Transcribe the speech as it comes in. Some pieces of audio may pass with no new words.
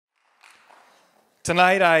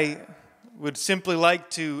Tonight I would simply like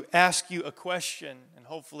to ask you a question, and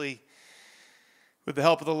hopefully with the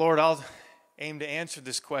help of the Lord I'll aim to answer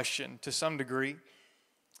this question to some degree.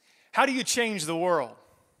 How do you change the world?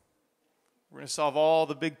 We're going to solve all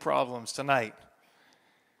the big problems tonight.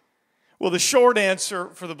 Well, the short answer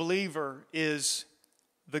for the believer is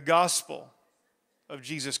the gospel of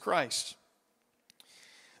Jesus Christ.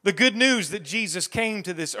 The good news that Jesus came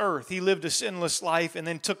to this earth. He lived a sinless life and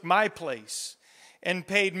then took my place and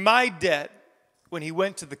paid my debt when he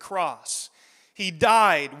went to the cross. He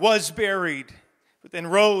died, was buried, but then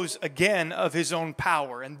rose again of his own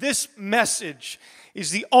power. And this message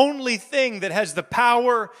is the only thing that has the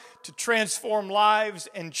power to transform lives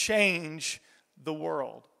and change the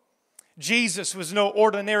world. Jesus was no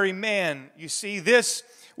ordinary man. You see, this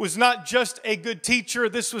was not just a good teacher.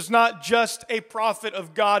 This was not just a prophet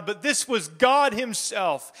of God, but this was God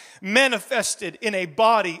himself manifested in a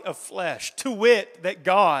body of flesh. To wit, that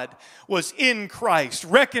God was in Christ,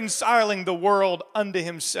 reconciling the world unto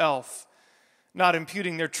himself, not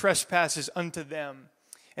imputing their trespasses unto them,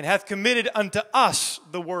 and hath committed unto us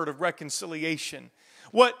the word of reconciliation.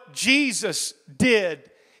 What Jesus did,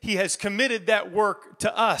 he has committed that work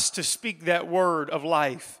to us to speak that word of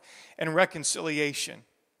life and reconciliation.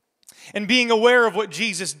 And being aware of what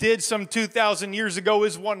Jesus did some 2,000 years ago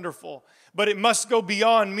is wonderful, but it must go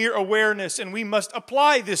beyond mere awareness, and we must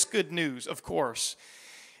apply this good news, of course.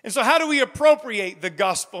 And so how do we appropriate the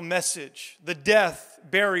gospel message, the death,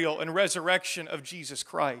 burial, and resurrection of Jesus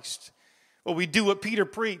Christ? Well, we do what Peter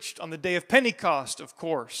preached on the day of Pentecost, of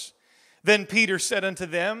course. Then Peter said unto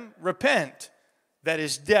them, repent, that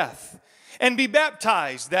is death, and be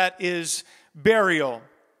baptized, that is burial,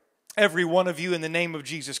 every one of you in the name of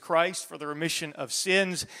Jesus Christ for the remission of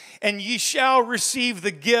sins, and ye shall receive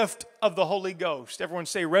the gift of the Holy Ghost. Everyone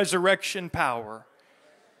say resurrection power.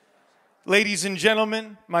 Ladies and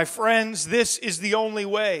gentlemen, my friends, this is the only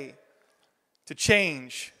way to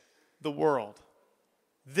change the world.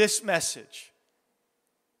 This message.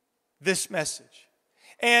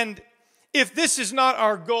 And if this is not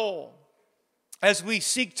our goal as we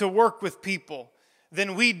seek to work with people,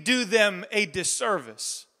 then we do them a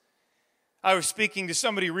disservice. I was speaking to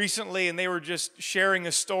somebody recently, and they were just sharing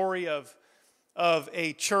a story of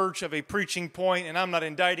a church, of a preaching point, and I'm not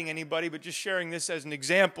indicting anybody, but just sharing this as an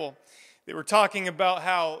example. They were talking about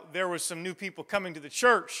how there was some new people coming to the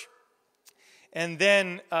church, and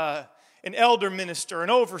then an elder minister, an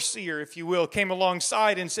overseer, if you will, came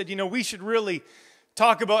alongside and said, we should really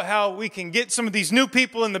talk about how we can get some of these new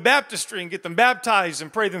people in the baptistry and get them baptized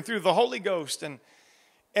and pray them through the Holy Ghost.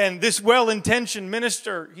 And this well-intentioned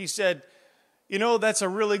minister, he said, that's a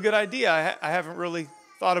really good idea. I haven't really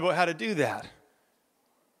thought about how to do that.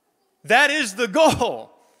 That is the goal.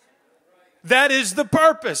 That is the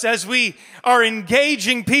purpose. As we are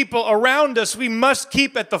engaging people around us, we must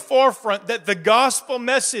keep at the forefront that the gospel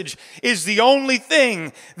message is the only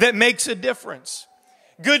thing that makes a difference.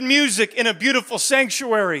 Good music in a beautiful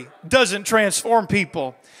sanctuary doesn't transform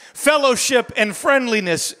people. Fellowship and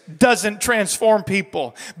friendliness doesn't transform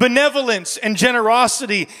people. Benevolence and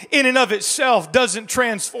generosity in and of itself doesn't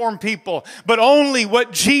transform people. But only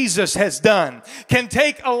what Jesus has done can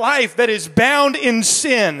take a life that is bound in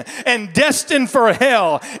sin and destined for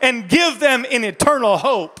hell and give them an eternal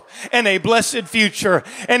hope and a blessed future.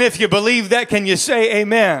 And if you believe that, can you say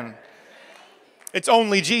amen? It's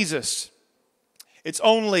only Jesus. It's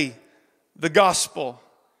only the gospel.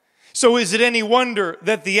 So is it any wonder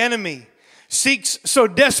that the enemy seeks so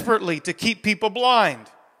desperately to keep people blind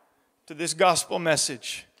to this gospel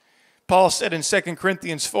message? Paul said in 2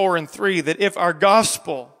 Corinthians 4:3 that if our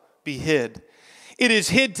gospel be hid, it is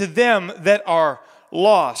hid to them that are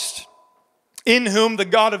lost, in whom the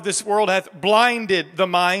God of this world hath blinded the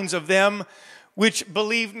minds of them which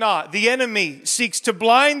believe not. The enemy seeks to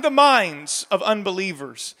blind the minds of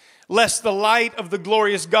unbelievers, lest the light of the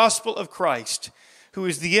glorious gospel of Christ, who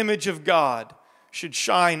is the image of God, should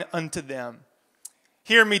shine unto them.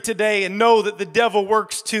 Hear me today and know that the devil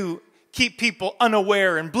works to keep people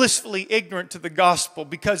unaware and blissfully ignorant to the gospel,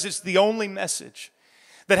 because it's the only message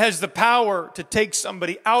that has the power to take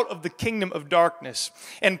somebody out of the kingdom of darkness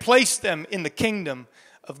and place them in the kingdom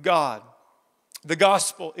of God. The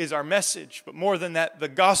gospel is our message, but more than that, the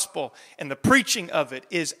gospel and the preaching of it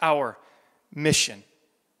is our mission.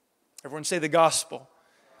 Everyone say the gospel.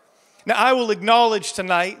 Now, I will acknowledge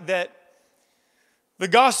tonight that the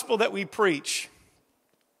gospel that we preach,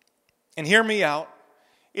 and hear me out,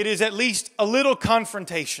 it is at least a little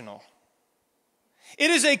confrontational. It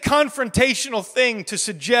is a confrontational thing to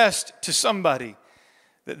suggest to somebody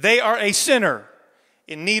that they are a sinner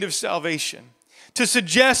in need of salvation. to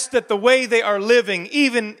suggest that the way they are living,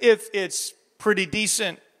 even if it's pretty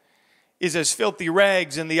decent, is as filthy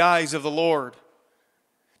rags in the eyes of the Lord.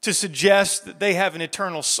 To suggest that they have an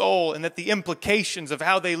eternal soul and that the implications of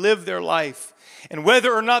how they live their life and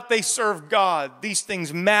whether or not they serve God, these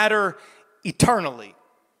things matter eternally.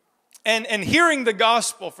 And hearing the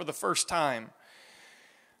gospel for the first time,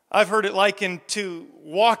 I've heard it likened to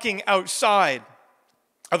walking outside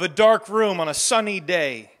of a dark room on a sunny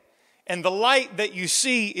day, and the light that you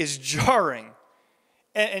see is jarring,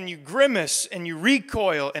 and you grimace and you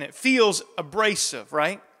recoil, and it feels abrasive,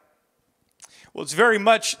 right? Well, it's very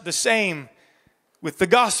much the same with the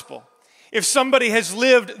gospel. If somebody has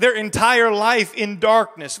lived their entire life in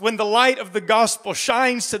darkness, when the light of the gospel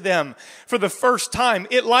shines to them for the first time,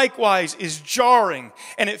 it likewise is jarring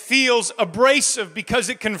and it feels abrasive because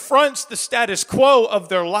it confronts the status quo of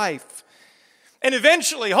their life. And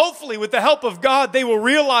eventually, hopefully, with the help of God, they will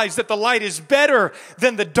realize that the light is better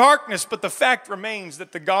than the darkness, but the fact remains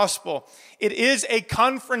that the gospel, it is a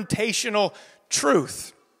confrontational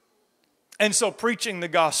truth. And so preaching the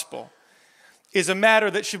gospel is a matter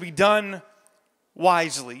that should be done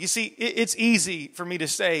wisely. You see, it's easy for me to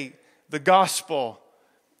say the gospel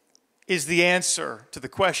is the answer to the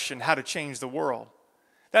question how to change the world.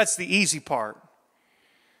 That's the easy part.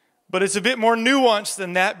 But it's a bit more nuanced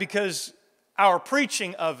than that, because our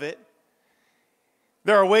preaching of it,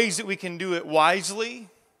 there are ways that we can do it wisely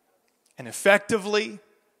and effectively.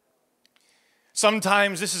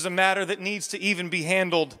 Sometimes this is a matter that needs to even be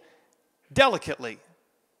handled delicately,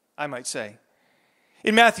 I might say.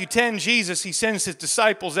 In Matthew 10, Jesus, he sends his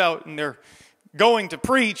disciples out and they're going to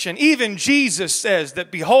preach. And even Jesus says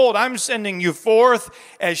that, behold, I'm sending you forth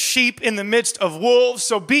as sheep in the midst of wolves.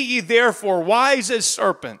 So be ye therefore wise as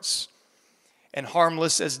serpents and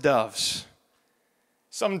harmless as doves.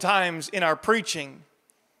 Sometimes in our preaching,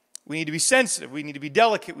 we need to be sensitive. We need to be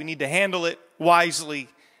delicate. We need to handle it wisely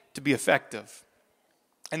to be effective.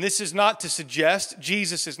 And this is not to suggest,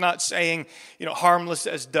 Jesus is not saying, harmless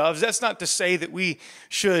as doves. That's not to say that we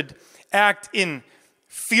should act in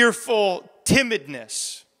fearful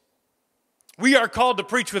timidness. We are called to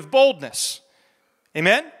preach with boldness.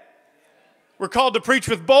 Amen? We're called to preach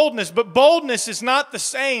with boldness, but boldness is not the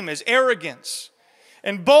same as arrogance.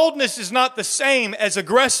 And boldness is not the same as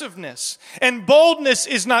aggressiveness. And boldness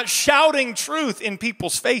is not shouting truth in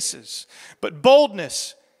people's faces. But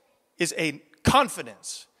boldness is a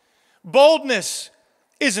confidence. Boldness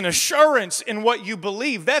is an assurance in what you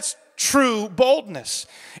believe. That's true boldness.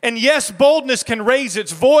 And yes, boldness can raise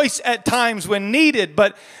its voice at times when needed,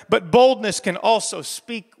 but boldness can also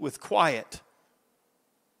speak with quiet.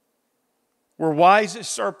 We're wise as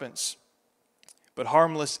serpents, but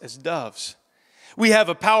harmless as doves. We have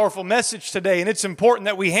a powerful message today, and it's important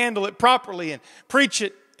that we handle it properly and preach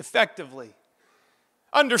it effectively.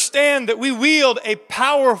 Understand that we wield a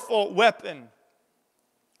powerful weapon,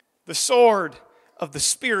 the sword of the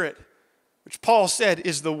Spirit, which Paul said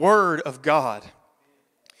is the Word of God.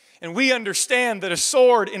 And we understand that a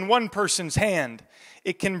sword in one person's hand,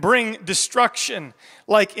 it can bring destruction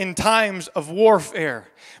like in times of warfare.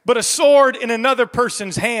 But a sword in another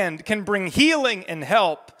person's hand can bring healing and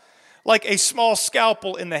help like a small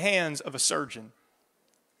scalpel in the hands of a surgeon.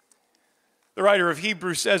 The writer of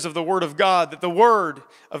Hebrews says of the Word of God that the Word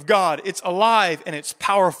of God, it's alive and it's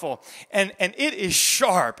powerful. And it is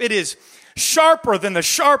sharp. It is sharper than the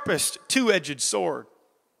sharpest two-edged sword.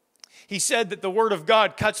 He said that the Word of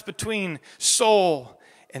God cuts between soul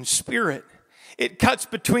and spirit. It cuts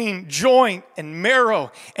between joint and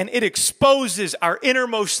marrow, and it exposes our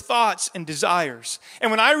innermost thoughts and desires. And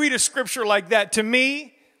when I read a scripture like that, to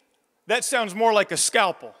me, that sounds more like a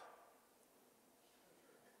scalpel.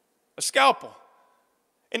 A scalpel.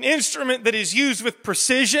 An instrument that is used with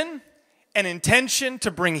precision and intention to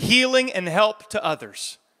bring healing and help to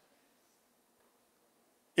others.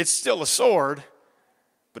 It's still a sword,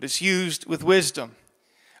 but it's used with wisdom.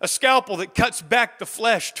 A scalpel that cuts back the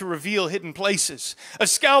flesh to reveal hidden places. A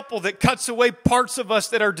scalpel that cuts away parts of us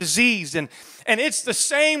that are diseased. And it's the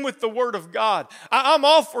same with the Word of God. I'm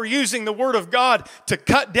all for using the Word of God to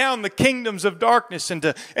cut down the kingdoms of darkness and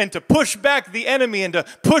to push back the enemy and to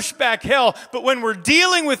push back hell. But when we're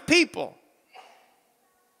dealing with people,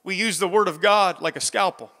 we use the Word of God like a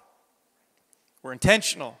scalpel. We're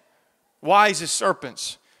intentional, wise as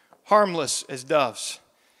serpents, harmless as doves.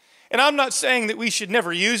 And I'm not saying that we should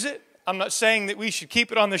never use it. I'm not saying that we should keep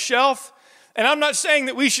it on the shelf. And I'm not saying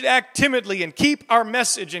that we should act timidly and keep our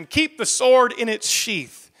message and keep the sword in its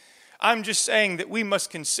sheath. I'm just saying that we must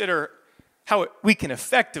consider how we can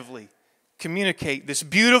effectively communicate this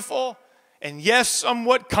beautiful and yes,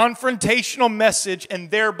 somewhat confrontational message, and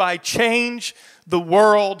thereby change the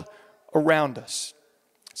world around us.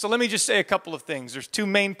 So let me just say a couple of things. There's 2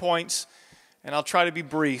 main points, and I'll try to be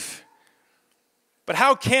brief. But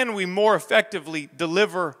how can we more effectively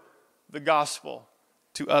deliver the gospel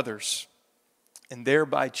to others and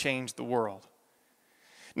thereby change the world?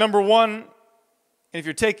 Number 1, and if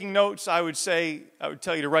you're taking notes, I would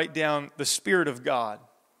tell you to write down the Spirit of God.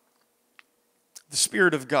 The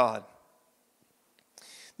Spirit of God.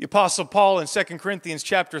 The Apostle Paul in 2 Corinthians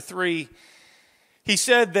chapter 3, he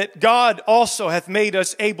said that God also hath made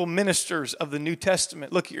us able ministers of the New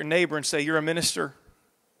Testament. Look at your neighbor and say, you're a minister.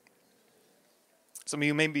 Some of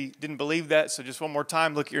you maybe didn't believe that, so just one more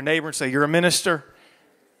time, look at your neighbor and say, you're a minister.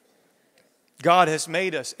 God has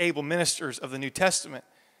made us able ministers of the New Testament.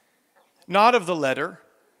 Not of the letter,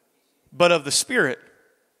 but of the Spirit.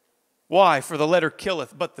 Why? For the letter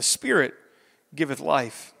killeth, but the Spirit giveth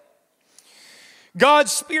life.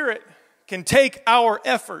 God's Spirit can take our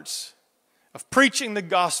efforts of preaching the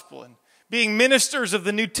gospel and being ministers of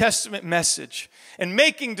the New Testament message and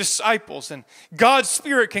making disciples, and God's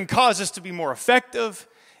Spirit can cause us to be more effective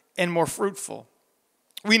and more fruitful.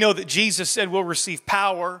 We know that Jesus said we'll receive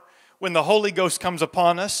power when the Holy Ghost comes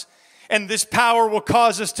upon us, and this power will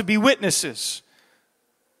cause us to be witnesses.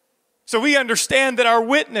 So we understand that our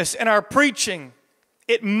witness and our preaching,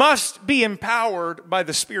 it must be empowered by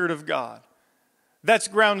the Spirit of God. That's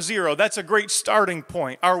ground zero. That's a great starting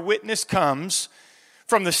point. Our witness comes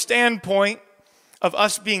from the standpoint of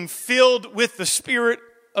us being filled with the Spirit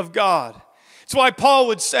of God. It's why Paul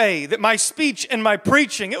would say that my speech and my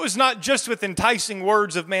preaching, it was not just with enticing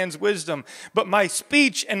words of man's wisdom, but my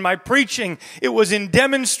speech and my preaching, it was in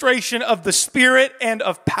demonstration of the Spirit and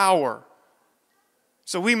of power.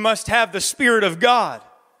 So we must have the Spirit of God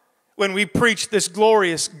when we preach this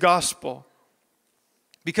glorious gospel.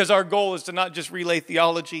 Because our goal is to not just relay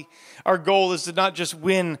theology. Our goal is to not just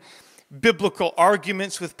win biblical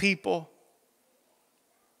arguments with people.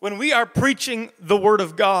 When we are preaching the Word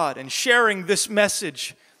of God and sharing this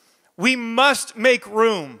message, we must make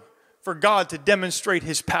room for God to demonstrate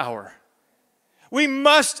His power. We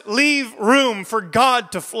must leave room for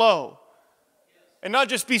God to flow. And not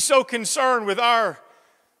just be so concerned with our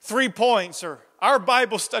 3 points or our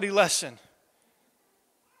Bible study lesson.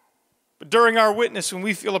 But during our witness, when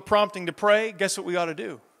we feel a prompting to pray, guess what we ought to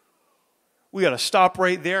do? We ought to stop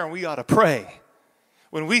right there and we ought to pray.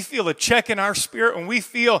 When we feel a check in our spirit, when we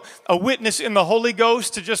feel a witness in the Holy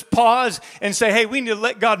Ghost to just pause and say, hey, we need to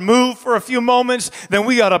let God move for a few moments, then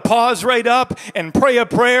we ought to pause right up and pray a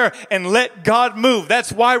prayer and let God move.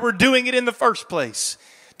 That's why we're doing it in the first place,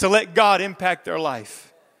 to let God impact their life.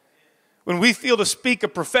 When we feel to speak a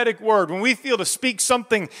prophetic word, when we feel to speak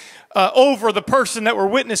something over the person that we're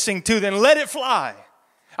witnessing to, then let it fly.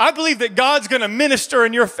 I believe that God's going to minister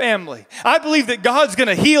in your family. I believe that God's going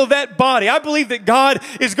to heal that body. I believe that God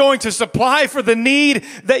is going to supply for the need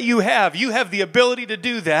that you have. You have the ability to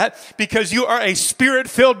do that because you are a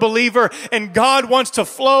Spirit-filled believer and God wants to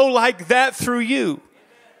flow like that through you.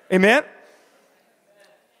 Amen?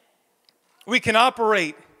 We can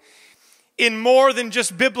operate in more than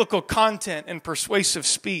just biblical content and persuasive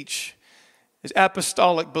speech as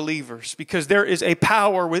apostolic believers because there is a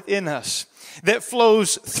power within us that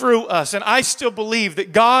flows through us. And I still believe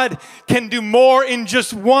that God can do more in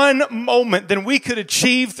just one moment than we could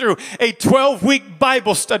achieve through a 12-week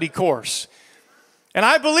Bible study course. And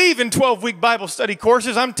I believe in 12-week Bible study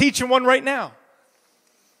courses. I'm teaching one right now.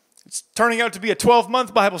 It's turning out to be a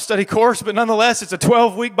 12-month Bible study course, but nonetheless, it's a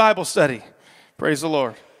 12-week Bible study. Praise the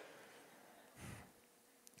Lord.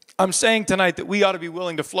 I'm saying tonight that we ought to be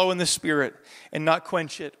willing to flow in the Spirit and not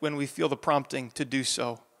quench it when we feel the prompting to do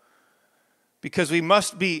so. Because we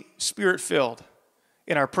must be Spirit-filled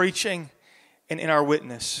in our preaching and in our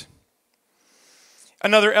witness.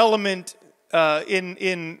 Another element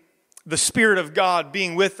in the Spirit of God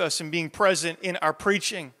being with us and being present in our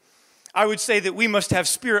preaching, I would say that we must have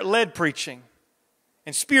Spirit-led preaching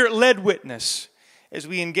and Spirit-led witness as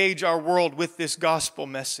we engage our world with this gospel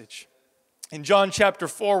message. In John chapter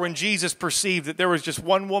 4, when Jesus perceived that there was just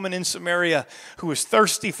one woman in Samaria who was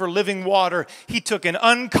thirsty for living water, He took an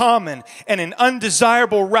uncommon and an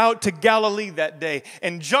undesirable route to Galilee that day.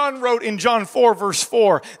 And John wrote in John 4, verse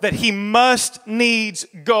 4, that He must needs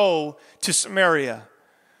go to Samaria.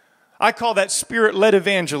 I call that Spirit-led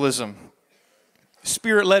evangelism.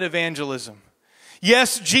 Spirit-led evangelism.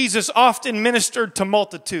 Yes, Jesus often ministered to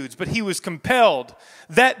multitudes, but He was compelled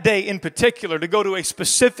that day in particular to go to a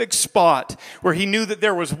specific spot where He knew that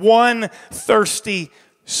there was one thirsty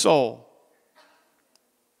soul.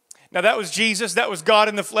 Now that was Jesus, that was God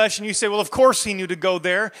in the flesh, and you say, well, of course he knew to go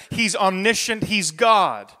there. He's omniscient, he's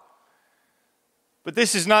God. But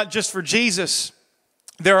this is not just for Jesus.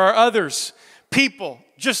 There are others, people,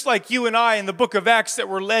 just like you and I in the book of Acts that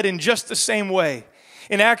were led in just the same way.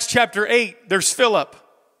 In Acts chapter 8, there's Philip.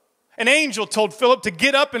 An angel told Philip to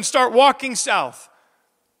get up and start walking south.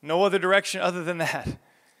 No other direction other than that.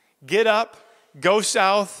 Get up, go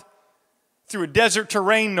south, through a desert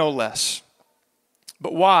terrain no less.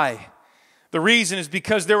 But why? The reason is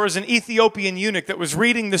because there was an Ethiopian eunuch that was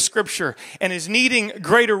reading the scripture and is needing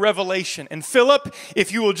greater revelation. And Philip,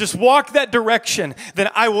 if you will just walk that direction, then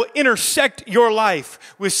I will intersect your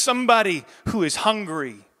life with somebody who is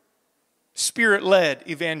hungry. Spirit-led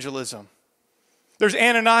evangelism. There's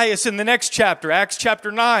Ananias in the next chapter, Acts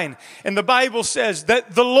chapter 9. And the Bible says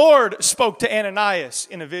that the Lord spoke to Ananias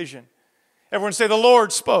in a vision. Everyone say, the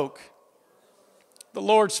Lord spoke. The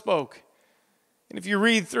Lord spoke. And if you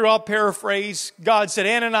read through, I'll paraphrase, God said,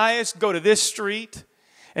 Ananias, go to this street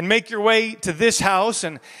and make your way to this house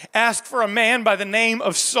and ask for a man by the name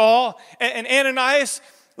of Saul. And Ananias,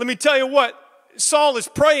 let me tell you what, Saul is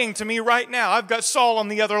praying to me right now. I've got Saul on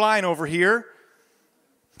the other line over here.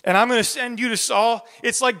 And I'm going to send you to Saul.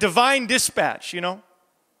 It's like divine dispatch, you know.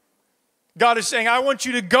 God is saying, I want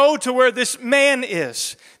you to go to where this man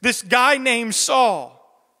is. This guy named Saul.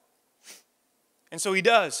 And so he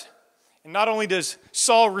does. And not only does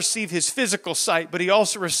Saul receive his physical sight, but he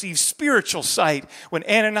also receives spiritual sight when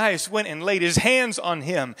Ananias went and laid his hands on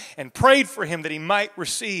him and prayed for him that he might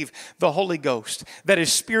receive the Holy Ghost. That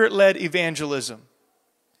is spirit-led evangelism.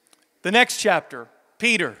 The next chapter,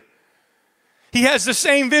 Peter. He has the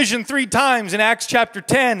same vision 3 times in Acts chapter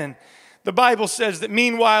 10. And the Bible says that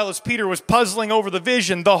meanwhile, as Peter was puzzling over the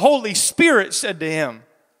vision, the Holy Spirit said to him,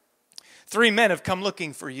 3 men have come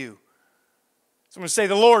looking for you. So I'm going to say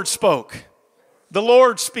the Lord spoke. The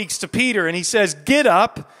Lord speaks to Peter and he says, get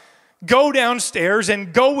up, go downstairs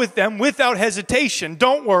and go with them without hesitation.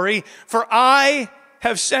 Don't worry, for I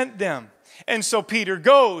have sent them. And so Peter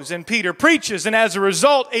goes and Peter preaches. And as a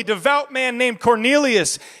result, a devout man named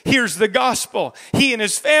Cornelius hears the gospel. He and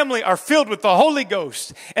his family are filled with the Holy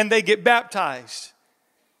Ghost and they get baptized.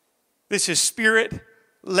 This is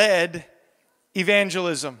spirit-led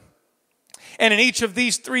evangelism. And in each of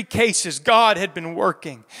these 3 cases, God had been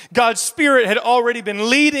working. God's Spirit had already been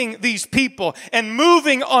leading these people and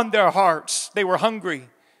moving on their hearts. They were hungry.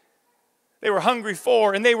 They were hungry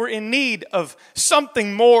for, and they were in need of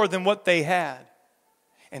something more than what they had.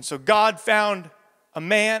 And so God found a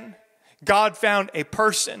man, God found a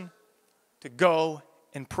person to go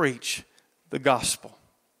and preach the gospel.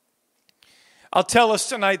 I'll tell us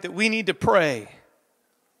tonight that we need to pray.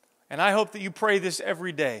 And I hope that you pray this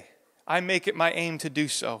every day. I make it my aim to do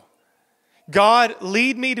so. God,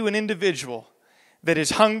 lead me to an individual that is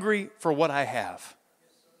hungry for what I have.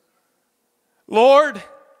 Lord,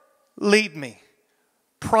 lead me,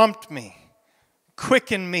 prompt me,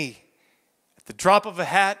 quicken me. At the drop of a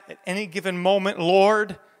hat, at any given moment,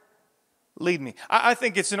 Lord, lead me. I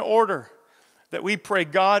think it's an order that we pray,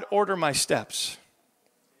 God, order my steps.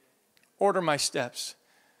 Order my steps.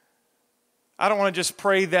 I don't want to just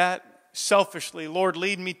pray that selfishly, Lord,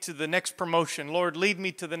 lead me to the next promotion. Lord, lead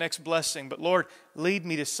me to the next blessing. But Lord, lead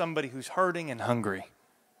me to somebody who's hurting and hungry.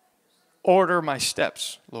 Order my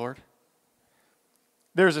steps, Lord.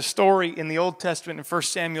 There's a story in the Old Testament in 1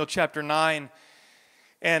 Samuel chapter 9,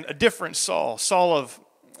 and a different Saul, Saul,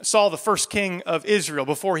 the first king of Israel,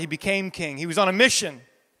 before he became king. He was on a mission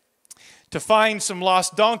to find some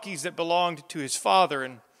lost donkeys that belonged to his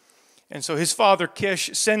father. And so his father, Kish,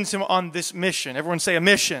 sends him on this mission. Everyone say a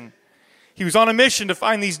mission. He was on a mission to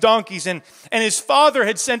find these donkeys, and his father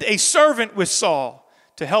had sent a servant with Saul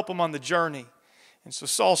to help him on the journey. And so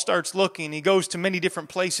Saul starts looking. He goes to many different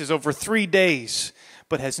places over 3 days,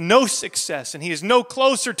 but has no success, and he is no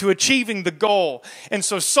closer to achieving the goal. And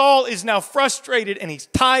so Saul is now frustrated, and he's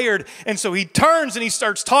tired, and so he turns and he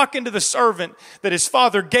starts talking to the servant that his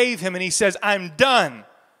father gave him, and he says, I'm done.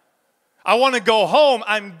 I want to go home.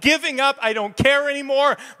 I'm giving up. I don't care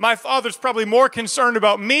anymore. My father's probably more concerned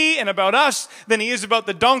about me and about us than he is about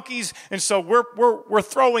the donkeys. And so we're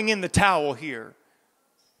throwing in the towel here.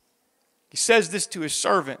 He says this to his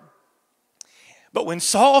servant. But when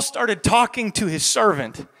Saul started talking to his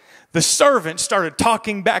servant, the servant started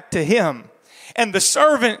talking back to him. And the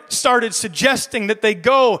servant started suggesting that they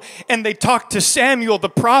go and they talk to Samuel the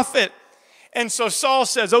prophet. And so Saul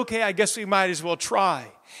says, okay, I guess we might as well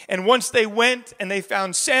try. And once they went and they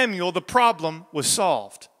found Samuel, the problem was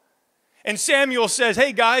solved. And Samuel says,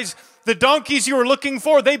 hey guys, the donkeys you were looking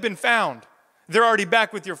for, they've been found. They're already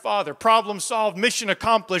back with your Father. Problem solved, mission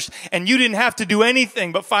accomplished, and you didn't have to do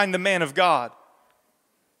anything but find the man of God.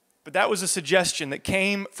 But that was a suggestion that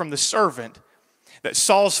came from the servant that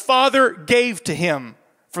Saul's father gave to him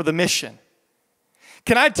for the mission.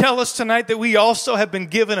 Can I tell us tonight that we also have been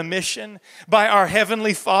given a mission by our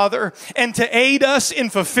Heavenly Father? And to aid us in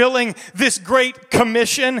fulfilling this great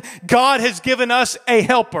commission, God has given us a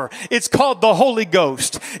helper. It's called the Holy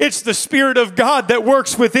Ghost. It's the Spirit of God that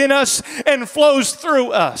works within us and flows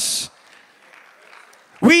through us.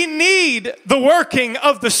 We need the working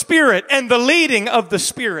of the Spirit and the leading of the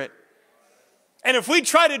Spirit. And if we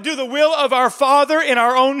try to do the will of our Father in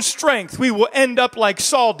our own strength, we will end up like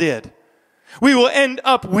Saul did. We will end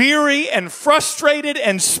up weary and frustrated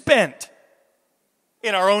and spent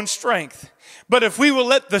in our own strength. But if we will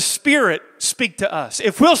let the Spirit speak to us,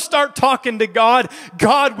 if we'll start talking to God,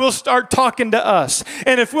 God will start talking to us.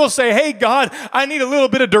 And if we'll say, hey, God, I need a little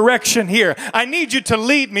bit of direction here. I need you to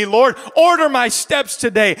lead me, Lord. Order my steps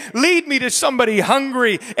today. Lead me to somebody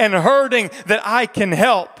hungry and hurting that I can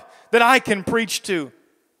help, that I can preach to.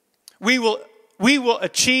 We will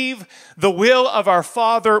achieve the will of our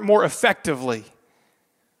Father more effectively.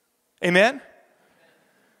 Amen?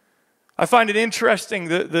 I find it interesting,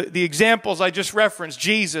 the examples I just referenced,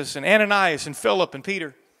 Jesus and Ananias and Philip and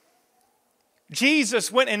Peter.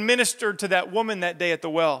 Jesus went and ministered to that woman that day at the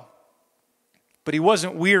well, but he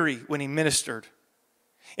wasn't weary when he ministered.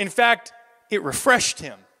 In fact, it refreshed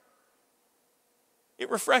him.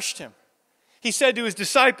 It refreshed him. He said to his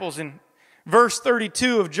disciples in Verse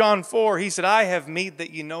 32 of John 4, he said, I have meat that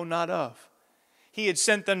you know not of. He had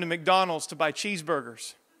sent them to McDonald's to buy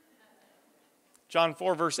cheeseburgers. John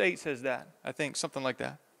 4 verse 8 says that, I think, something like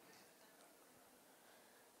that.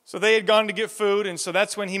 So they had gone to get food, and so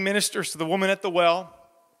that's when he ministers to the woman at the well.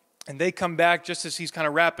 And they come back just as he's kind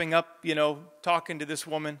of wrapping up, talking to this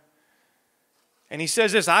woman. And he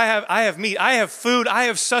says this, I have meat, I have food, I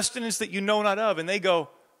have sustenance that you know not of. And they go,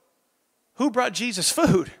 who brought Jesus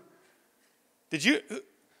food?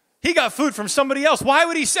 He got food from somebody else. Why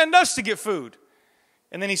would he send us to get food?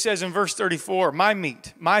 And then he says in verse 34, my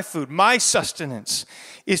meat, my food, my sustenance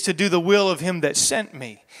is to do the will of him that sent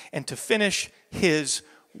me and to finish his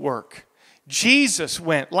work. Jesus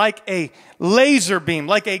went like a laser beam,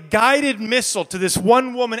 like a guided missile to this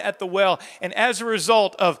one woman at the well. And as a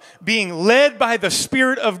result of being led by the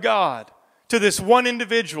Spirit of God to this one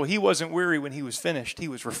individual, he wasn't weary when he was finished. He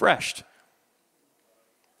was refreshed.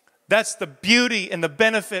 That's the beauty and the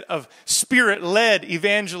benefit of Spirit-led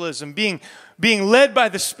evangelism, being led by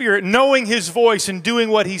the Spirit, knowing his voice and doing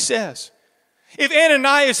what he says. If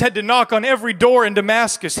Ananias had to knock on every door in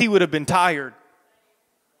Damascus, he would have been tired.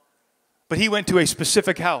 But he went to a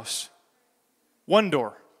specific house, one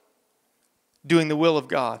door, doing the will of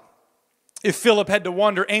God. If Philip had to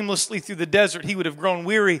wander aimlessly through the desert, he would have grown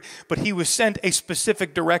weary, but he was sent a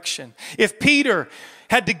specific direction. If Peter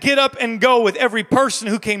had to get up and go with every person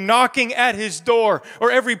who came knocking at his door, or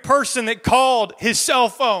every person that called his cell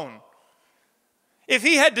phone, if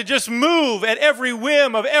he had to just move at every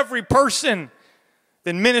whim of every person,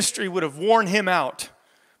 then ministry would have worn him out.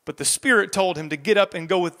 But the Spirit told him to get up and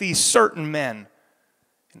go with these certain men.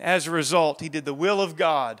 And as a result, he did the will of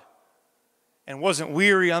God and wasn't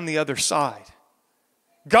weary on the other side.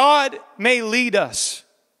 God may lead us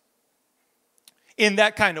in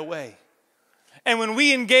that kind of way. And when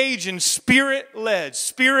we engage in Spirit-led,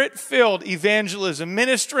 Spirit-filled evangelism,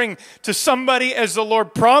 ministering to somebody as the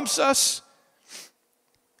Lord prompts us,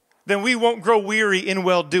 then we won't grow weary in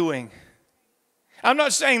well-doing. I'm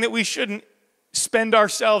not saying that we shouldn't spend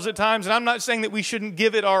ourselves at times, and I'm not saying that we shouldn't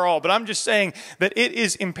give it our all, but I'm just saying that it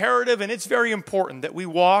is imperative and it's very important that we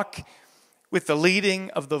walk with the leading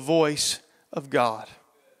of the voice of God.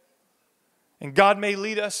 And God may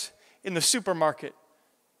lead us in the supermarket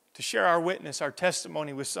to share our witness, our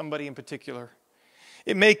testimony with somebody in particular.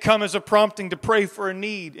 It may come as a prompting to pray for a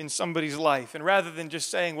need in somebody's life. And rather than just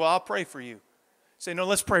saying, well, I'll pray for you, say, no,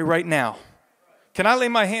 let's pray right now. Can I lay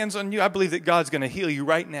my hands on you? I believe that God's going to heal you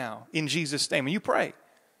right now in Jesus' name. And you pray.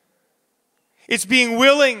 It's being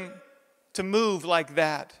willing to move like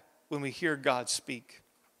that when we hear God speak.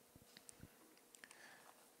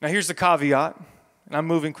 Now here's the caveat, and I'm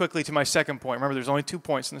moving quickly to my second point. Remember, there's only 2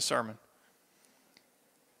 points in the sermon.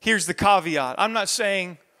 Here's the caveat. I'm not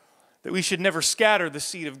saying that we should never scatter the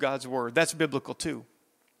seed of God's word. That's biblical too.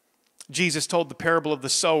 Jesus told the parable of the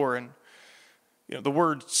sower, and the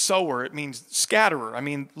word sower, it means scatterer. I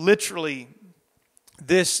mean, literally,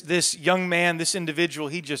 this young man, this individual,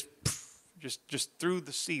 he just threw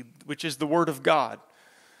the seed, which is the word of God.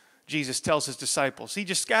 Jesus tells his disciples. He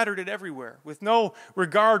just scattered it everywhere with no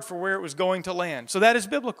regard for where it was going to land. So that is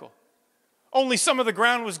biblical. Only some of the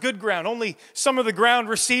ground was good ground. Only some of the ground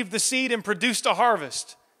received the seed and produced a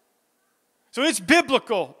harvest. So it's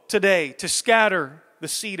biblical today to scatter the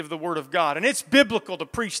seed of the Word of God. And it's biblical to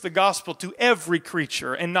preach the gospel to every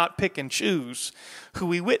creature and not pick and choose who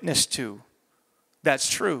we witness to. That's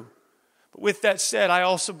true. But with that said, I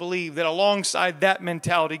also believe that alongside that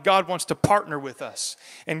mentality, God wants to partner with us.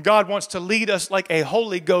 And God wants to lead us like a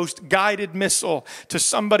Holy Ghost guided missile to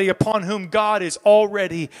somebody upon whom God is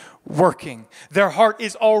already working. Their heart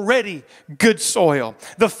is already good soil.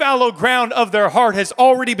 The fallow ground of their heart has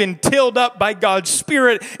already been tilled up by God's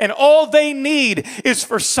Spirit. And all they need is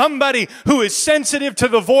for somebody who is sensitive to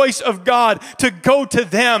the voice of God to go to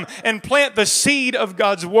them and plant the seed of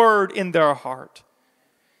God's Word in their heart.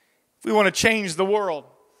 If we want to change the world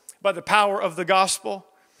by the power of the gospel,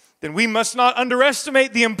 then we must not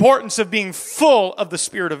underestimate the importance of being full of the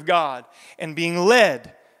Spirit of God and being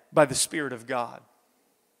led by the Spirit of God.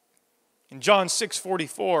 In John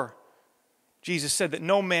 6:44, Jesus said that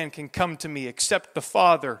no man can come to me except the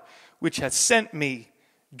Father which hath sent me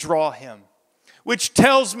draw him. Which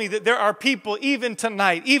tells me that there are people even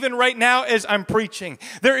tonight, even right now as I'm preaching,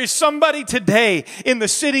 there is somebody today in the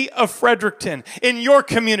city of Fredericton, in your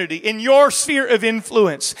community, in your sphere of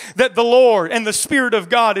influence, that the Lord and the Spirit of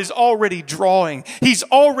God is already drawing. He's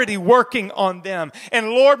already working on them. And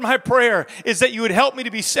Lord, my prayer is that you would help me to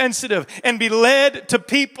be sensitive and be led to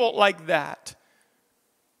people like that.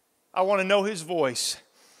 I want to know His voice,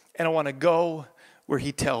 and I want to go where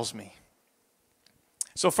He tells me.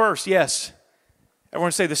 So first, yes,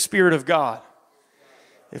 everyone say the Spirit of God.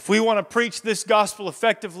 If we want to preach this gospel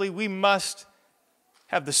effectively, we must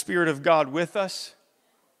have the Spirit of God with us,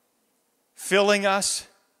 filling us,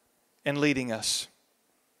 and leading us.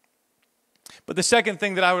 But the second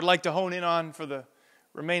thing that I would like to hone in on for the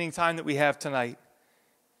remaining time that we have tonight,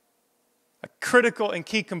 a critical and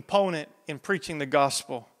key component in preaching the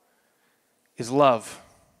gospel is love.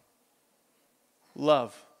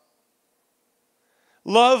 Love.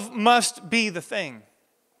 Love must be the thing.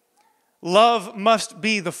 Love must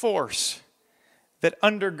be the force that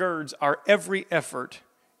undergirds our every effort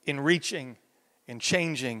in reaching and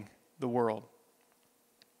changing the world.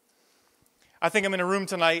 I think I'm in a room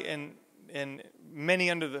tonight, and many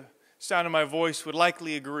under the sound of my voice would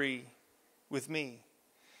likely agree with me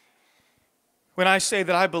when I say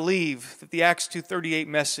that I believe that the Acts 2:38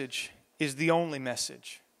 message is the only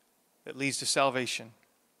message that leads to salvation.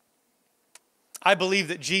 I believe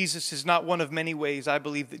that Jesus is not one of many ways. I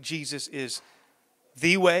believe that Jesus is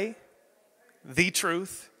the way, the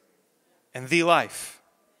truth, and the life.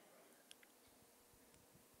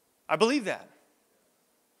 I believe that.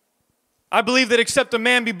 I believe that except a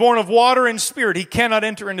man be born of water and spirit, he cannot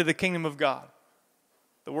enter into the kingdom of God.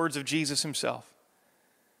 The words of Jesus Himself.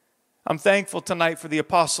 I'm thankful tonight for the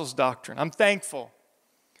apostles' doctrine. I'm thankful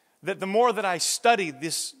that the more that I study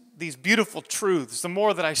these beautiful truths, the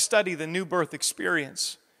more that I study the new birth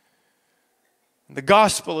experience, the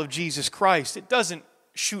gospel of Jesus Christ, it doesn't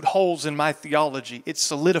shoot holes in my theology. It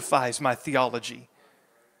solidifies my theology.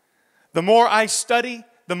 The more I study,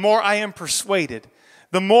 the more I am persuaded.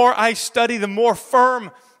 The more I study, the more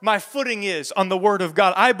firm my footing is on the Word of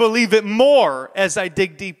God. I believe it more as I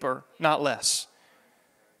dig deeper, not less.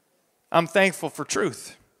 I'm thankful for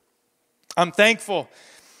truth. I'm thankful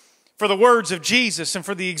for the words of Jesus and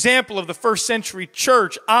for the example of the first century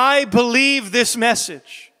church. I believe this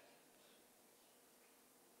message.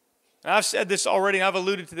 And I've said this already, and I've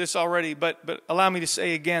alluded to this already, but allow me to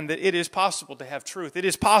say again that it is possible to have truth. It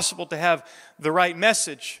is possible to have the right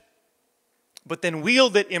message, but then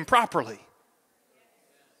wield it improperly.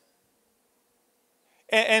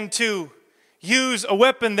 And to use a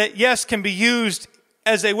weapon that, yes, can be used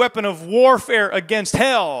as a weapon of warfare against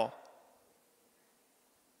hell,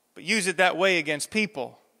 but use it that way against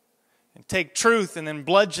people and take truth and then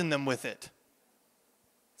bludgeon them with it.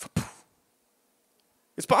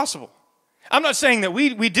 It's possible. I'm not saying that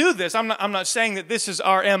we do this. I'm not saying that this is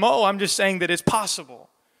our MO. I'm just saying that it's possible.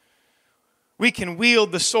 We can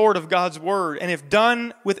wield the sword of God's word, and if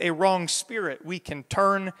done with a wrong spirit, we can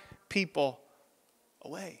turn people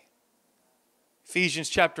away. Ephesians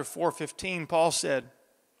chapter 4:15, Paul said,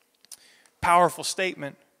 powerful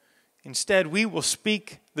statement, instead we will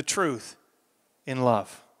speak the truth in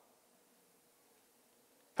love.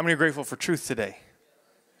 How many are grateful for truth today?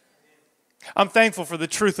 I'm thankful for the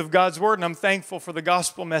truth of God's word, and I'm thankful for the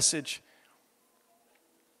gospel message.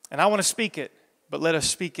 And I want to speak it, but let us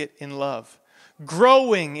speak it in love.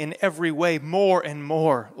 Growing in every way more and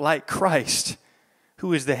more like Christ,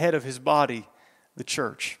 who is the head of His body, the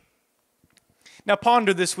church. Now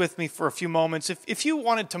ponder this with me for a few moments. If you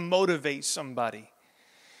wanted to motivate somebody,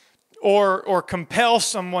 or compel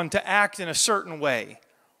someone to act in a certain way,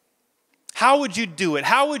 how would you do it?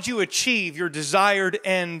 How would you achieve your desired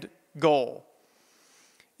end goal?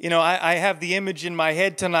 You know, I have the image in my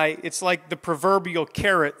head tonight. It's like the proverbial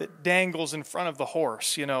carrot that dangles in front of the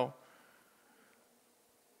horse, you know.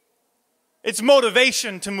 It's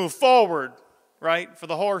motivation to move forward, right? For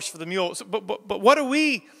the horse, for the mule. But what do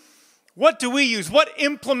we use? What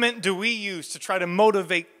implement do we use to try to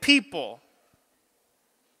motivate people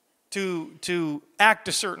to act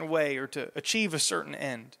a certain way or to achieve a certain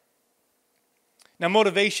end? Now,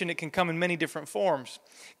 motivation, it can come in many different forms.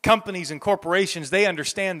 Companies and corporations, they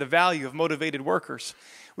understand the value of motivated workers,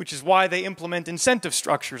 which is why they implement incentive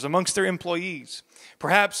structures amongst their employees.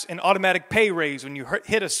 Perhaps an automatic pay raise when you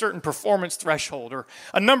hit a certain performance threshold or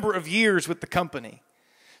a number of years with the company.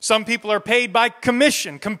 Some people are paid by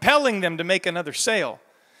commission, compelling them to make another sale.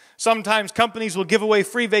 Sometimes companies will give away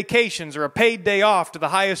free vacations or a paid day off to the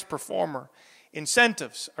highest performer.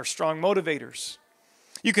 Incentives are strong motivators.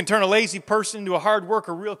 You can turn a lazy person into a hard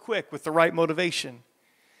worker real quick with the right motivation.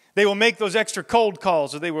 They will make those extra cold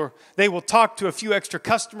calls, or they will talk to a few extra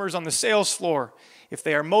customers on the sales floor if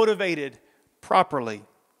they are motivated properly.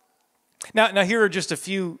 Now here are just a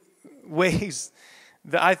few ways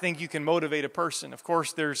that I think you can motivate a person. Of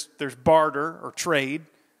course, there's barter or trade.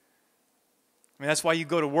 I mean, that's why you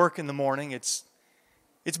go to work in the morning. It's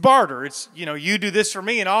barter. It's, you know, you do this for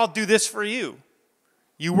me and I'll do this for you.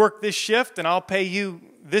 You work this shift and I'll pay you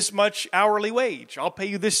this much hourly wage. I'll pay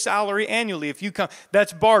you this salary annually if you come.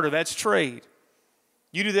 That's barter. That's trade.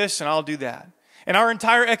 You do this and I'll do that. And our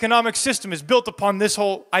entire economic system is built upon this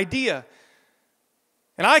whole idea.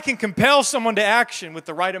 And I can compel someone to action with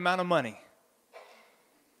the right amount of money.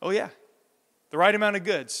 Oh yeah, the right amount of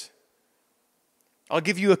goods. I'll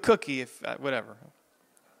give you a cookie if, whatever.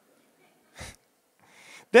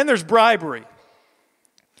 Then there's bribery.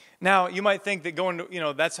 Now, you might think that going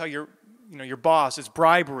to, that's how your boss is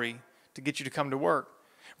bribery to get you to come to work.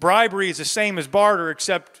 Bribery is the same as barter,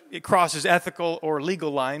 except it crosses ethical or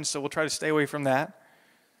legal lines, so we'll try to stay away from that.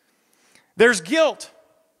 There's guilt.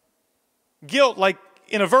 Guilt, like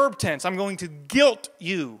in a verb tense, I'm going to guilt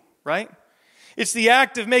you, right? It's the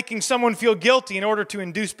act of making someone feel guilty in order to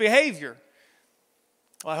induce behavior.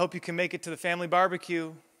 Well, I hope you can make it to the family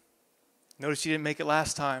barbecue. Notice you didn't make it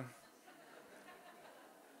last time.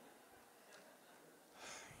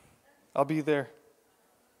 I'll be there.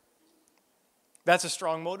 That's a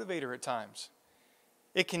strong motivator at times.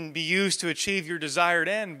 It can be used to achieve your desired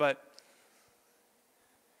end, but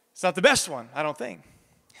it's not the best one, I don't think.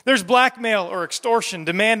 There's blackmail or extortion,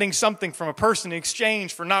 demanding something from a person in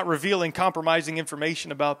exchange for not revealing compromising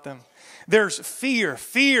information about them. There's fear.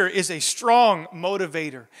 Fear is a strong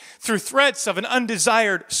motivator. Through threats of an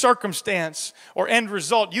undesired circumstance or end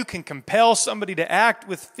result, you can compel somebody to act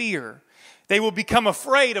with fear. They will become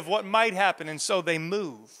afraid of what might happen, and so they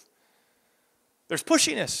move. There's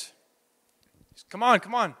pushiness. Come on,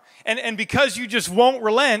 come on. And because you just won't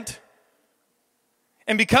relent,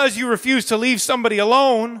 and because you refuse to leave somebody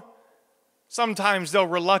alone, sometimes they'll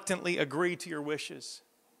reluctantly agree to your wishes.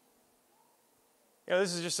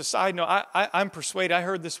 This is just a side note. I'm persuaded, I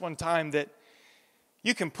heard this one time, that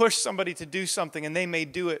you can push somebody to do something and they may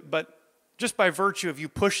do it, but just by virtue of you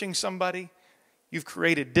pushing somebody, you've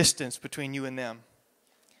created distance between you and them.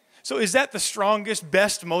 So is that the strongest,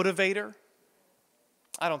 best motivator?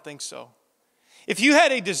 I don't think so. If you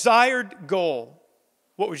had a desired goal,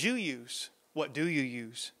 what would you use? What do you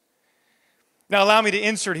use? Now allow me to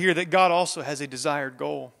insert here that God also has a desired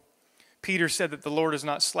goal. Peter said that the Lord is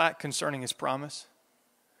not slack concerning his promise,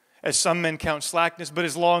 as some men count slackness, but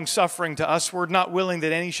is long-suffering to usward, not willing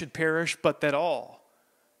that any should perish, but that all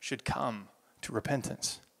should come to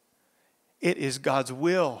repentance. It is God's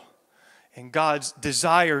will and God's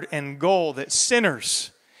desired end goal that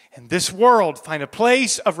sinners in this world find a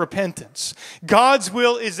place of repentance. God's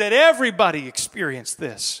will is that everybody experience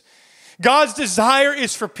this. God's desire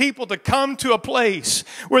is for people to come to a place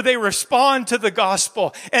where they respond to the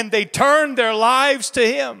gospel and they turn their lives to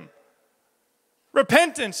Him.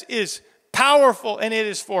 Repentance is powerful and it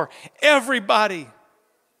is for everybody.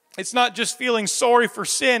 It's not just feeling sorry for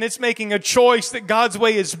sin. It's making a choice that God's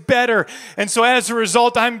way is better. And so as a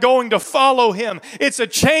result, I'm going to follow Him. It's a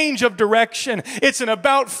change of direction. It's an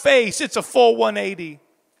about face. It's a full 180.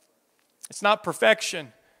 It's not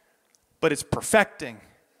perfection, but it's perfecting.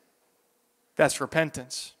 That's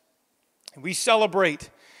repentance. And we celebrate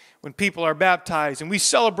when people are baptized, and we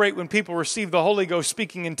celebrate when people receive the Holy Ghost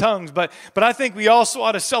speaking in tongues, but I think we also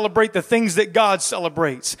ought to celebrate the things that God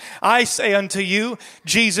celebrates. I say unto you,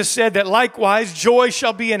 Jesus said that likewise joy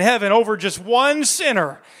shall be in heaven over just one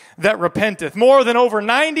sinner that repenteth, more than over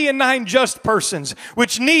 99 just persons,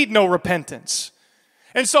 which need no repentance.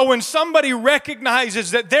 And so when somebody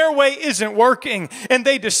recognizes that their way isn't working and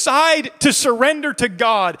they decide to surrender to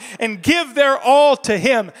God and give their all to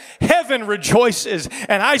Him, heaven rejoices.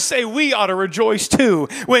 And I say we ought to rejoice too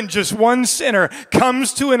when just one sinner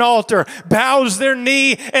comes to an altar, bows their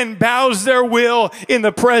knee and bows their will in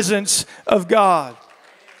the presence of God.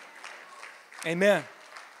 Amen.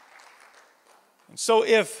 And so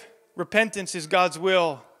if repentance is God's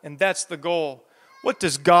will and that's the goal, what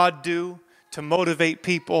does God do to motivate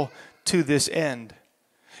people to this end?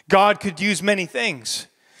 God could use many things.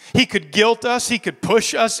 He could guilt us. He could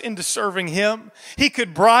push us into serving Him. He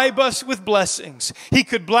could bribe us with blessings. He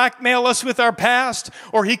could blackmail us with our past,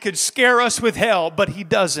 or He could scare us with hell, but He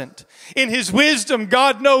doesn't. In His wisdom,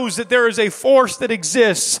 God knows that there is a force that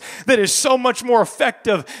exists that is so much more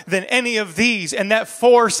effective than any of these, and that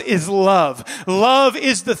force is love. Love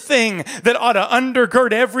is the thing that ought to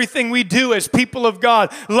undergird everything we do as people of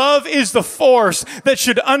God. Love is the force that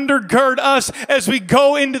should undergird us as we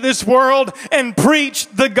go into this world and preach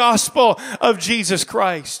the gospel of Jesus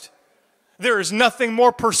Christ. There is nothing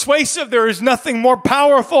more persuasive, there is nothing more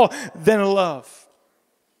powerful than love.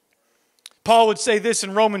 Paul would say this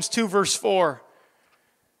in Romans 2 verse 4.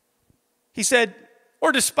 He said,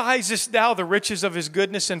 "Or despisest thou the riches of His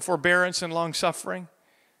goodness and forbearance and long suffering?"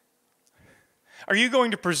 Are you going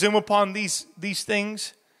to presume upon these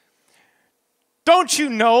things? Don't you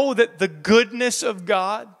know that the goodness of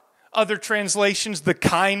God, other translations, the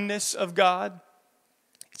kindness of God,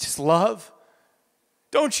 it's His love?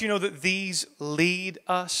 Don't you know that these lead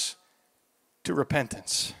us to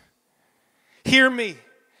repentance? Hear me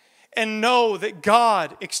and know that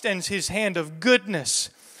God extends His hand of goodness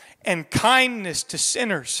and kindness to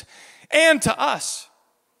sinners and to us,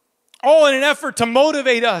 all in an effort to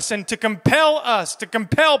motivate us and to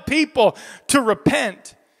compel people to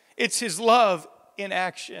repent. It's His love in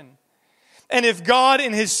action. And if God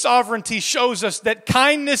in His sovereignty shows us that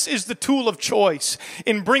kindness is the tool of choice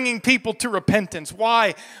in bringing people to repentance,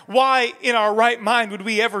 why in our right mind would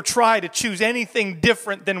we ever try to choose anything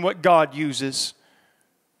different than what God uses?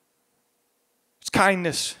 It's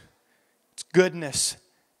kindness, it's goodness,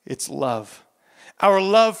 it's love. Our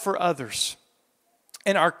love for others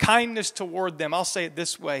and our kindness toward them, I'll say it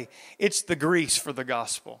this way, it's the grease for the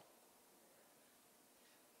gospel.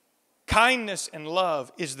 Kindness and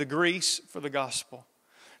love is the grease for the gospel.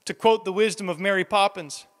 To quote the wisdom of Mary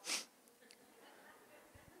Poppins,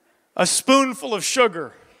 a spoonful of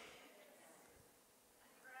sugar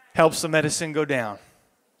helps the medicine go down.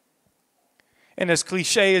 And as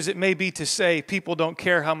cliche as it may be to say, people don't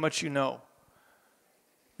care how much you know.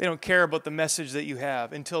 They don't care about the message that you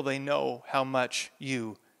have until they know how much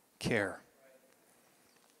you care.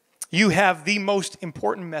 You have the most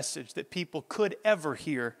important message that people could ever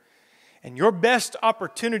hear. And your best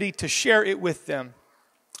opportunity to share it with them,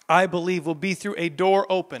 I believe, will be through a door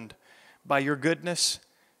opened by your goodness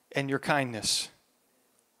and your kindness.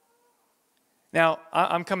 Now,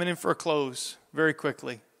 I'm coming in for a close very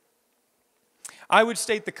quickly. I would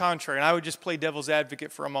state the contrary, and I would just play devil's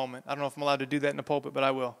advocate for a moment. I don't know if I'm allowed to do that in the pulpit, but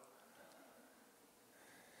I will.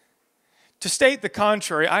 To state the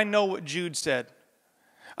contrary, I know what Jude said.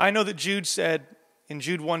 I know that Jude said in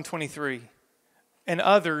Jude 1:23, "And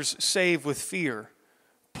others save with fear,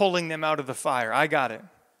 pulling them out of the fire." I got it.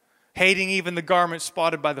 Hating even the garment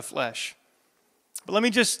spotted by the flesh. But let me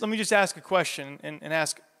just ask a question and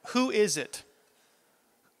ask, who is it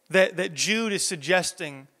that Jude is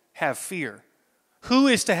suggesting have fear? Who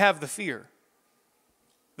is to have the fear?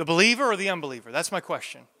 The believer or the unbeliever? That's my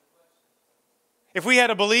question. If we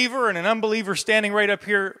had a believer and an unbeliever standing right up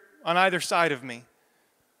here on either side of me,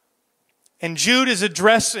 and Jude is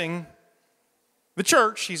addressing the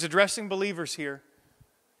church, he's addressing believers here,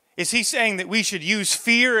 is he saying that we should use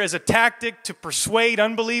fear as a tactic to persuade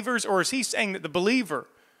unbelievers, or is he saying that the believer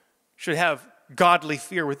should have godly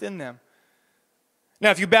fear within them?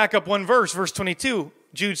 Now, if you back up one verse, verse 22,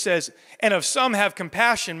 Jude says, "And of some have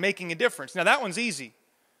compassion, making a difference." Now, that one's easy.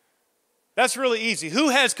 That's really easy. Who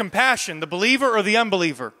has compassion, the believer or the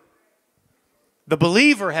unbeliever? The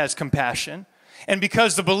believer has compassion, and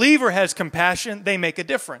because the believer has compassion, they make a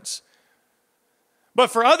difference. But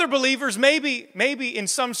for other believers, maybe in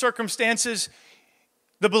some circumstances,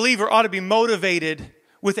 the believer ought to be motivated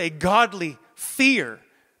with a godly fear.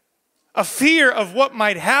 A fear of what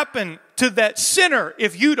might happen to that sinner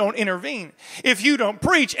if you don't intervene, if you don't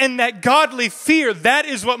preach. And that godly fear, that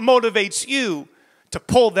is what motivates you to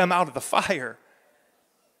pull them out of the fire.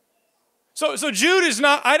 So Jude is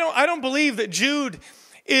not, I don't believe that Jude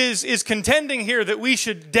is contending here that we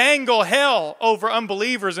should dangle hell over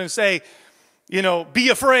unbelievers and say, be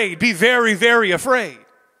afraid, be very, very afraid.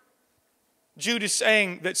 Jude is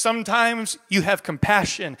saying that sometimes you have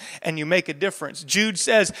compassion and you make a difference. Jude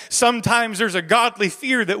says sometimes there's a godly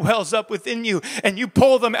fear that wells up within you and you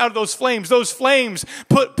pull them out of those flames. Those flames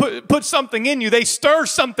put something in you. They stir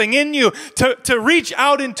something in you to reach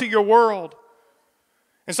out into your world.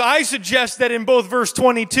 And so I suggest that in both verse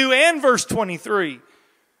 22 and verse 23,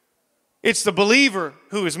 it's the believer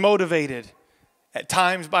who is motivated at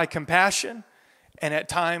times by compassion and at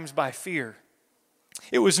times by fear.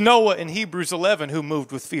 It was Noah in Hebrews 11 who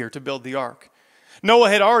moved with fear to build the ark. Noah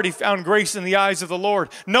had already found grace in the eyes of the Lord.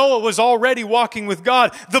 Noah was already walking with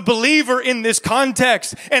God. The believer in this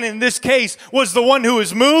context and in this case was the one who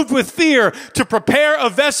was moved with fear to prepare a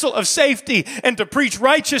vessel of safety and to preach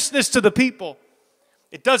righteousness to the people.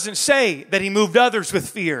 It doesn't say that he moved others with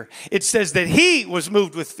fear. It says that he was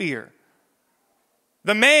moved with fear.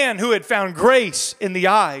 The man who had found grace in the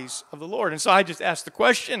eyes of the Lord. And so I just asked the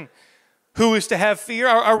question, who is to have fear?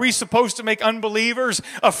 Are we supposed to make unbelievers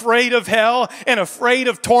afraid of hell and afraid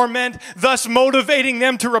of torment, thus motivating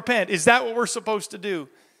them to repent? Is that what we're supposed to do?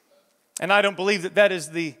 And I don't believe that that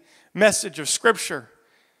is the message of Scripture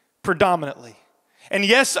predominantly. And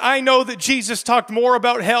yes, I know that Jesus talked more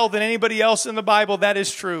about hell than anybody else in the Bible. That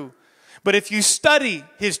is true. But if you study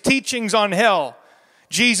his teachings on hell,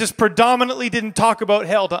 Jesus predominantly didn't talk about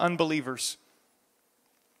hell to unbelievers.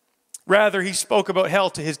 Rather, he spoke about hell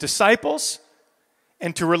to his disciples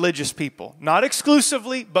and to religious people. Not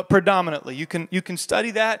exclusively, but predominantly. You can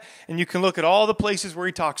study that and you can look at all the places where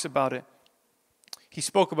he talks about it. He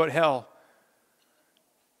spoke about hell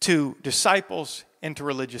to disciples and to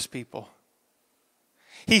religious people.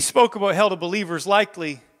 He spoke about hell to believers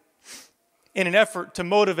likely in an effort to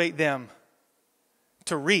motivate them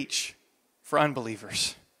to reach for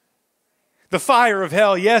unbelievers. The fire of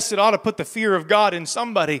hell, yes, it ought to put the fear of God in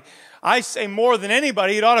somebody. I say more than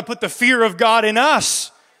anybody, it ought to put the fear of God in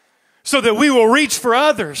us so that we will reach for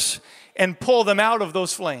others and pull them out of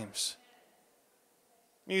those flames.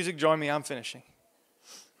 Music, join me, I'm finishing.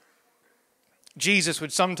 Jesus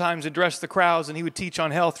would sometimes address the crowds and he would teach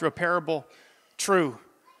on hell through a parable. True.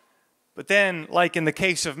 But then, like in the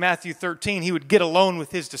case of Matthew 13, he would get alone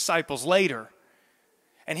with his disciples later.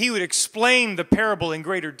 And he would explain the parable in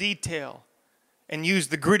greater detail and use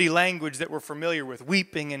the gritty language that we're familiar with,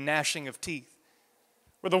 weeping and gnashing of teeth.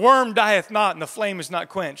 Where the worm dieth not and the flame is not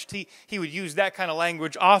quenched. He would use that kind of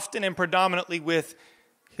language often and predominantly with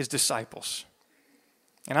his disciples.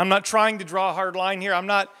 And I'm not trying to draw a hard line here. I'm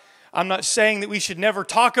not saying that we should never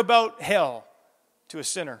talk about hell to a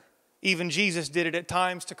sinner. Even Jesus did it at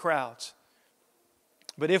times to crowds.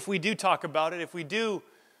 But if we do talk about it, if we do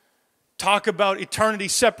talk about eternity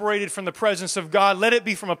separated from the presence of God, let it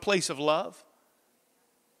be from a place of love,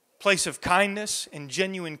 place of kindness and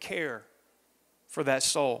genuine care for that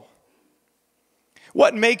soul.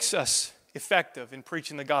 What makes us effective in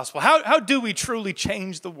preaching the gospel? How do we truly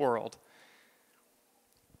change the world?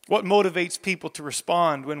 What motivates people to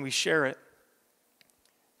respond when we share it?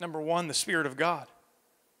 Number one, the Spirit of God.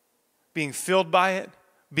 Being filled by it,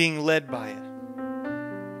 being led by it.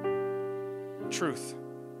 Truth.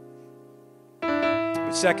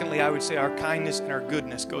 But secondly, I would say our kindness and our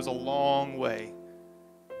goodness goes a long way.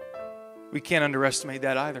 We can't underestimate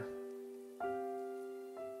that either.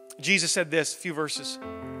 Jesus said this, a few verses.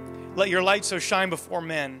 Let your light so shine before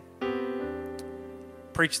men.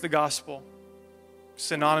 Preach the gospel.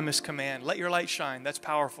 Synonymous command. Let your light shine. That's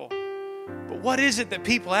powerful. But what is it that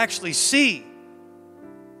people actually see?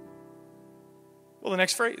 Well, the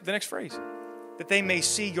next phrase. That they may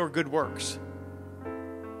see your good works.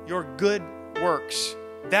 Your good works.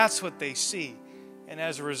 That's what they see. And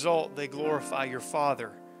as a result, they glorify your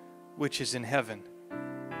Father, which is in heaven.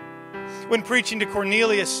 When preaching to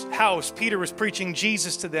Cornelius' house, Peter was preaching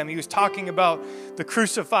Jesus to them. He was talking about the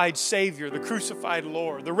crucified Savior, the crucified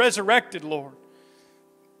Lord, the resurrected Lord.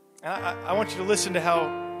 And I want you to listen to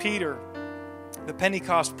how Peter, the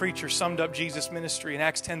Pentecost preacher, summed up Jesus' ministry in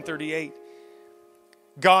Acts 10:38.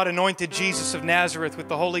 God anointed Jesus of Nazareth with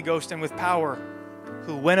the Holy Ghost and with power,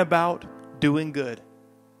 who went about doing good.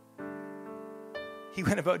 He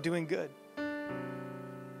went about doing good.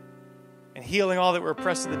 And healing all that were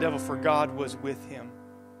oppressed of the devil, for God was with him.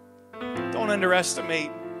 Don't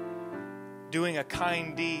underestimate doing a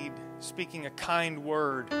kind deed, speaking a kind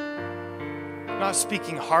word, not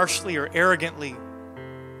speaking harshly or arrogantly.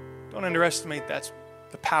 Don't underestimate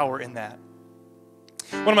the power in that.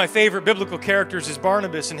 One of my favorite biblical characters is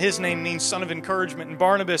Barnabas, and his name means son of encouragement. And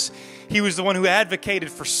Barnabas, he was the one who advocated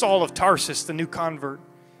for Saul of Tarsus, the new convert,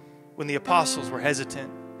 when the apostles were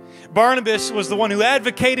hesitant. Barnabas was the one who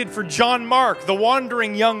advocated for John Mark, the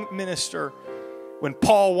wandering young minister, when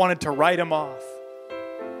Paul wanted to write him off.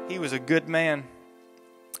 He was a good man,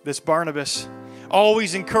 this Barnabas,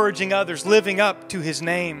 always encouraging others, living up to his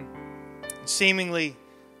name, and seemingly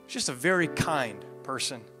just a very kind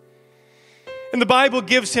person. And the Bible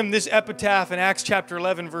gives him this epitaph in Acts chapter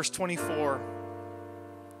 11, verse 24.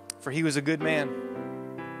 For he was a good man.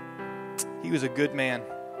 He was a good man,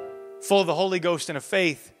 full of the Holy Ghost and of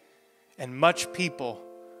faith, and much people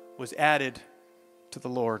was added to the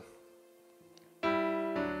Lord.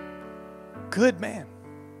 Good man.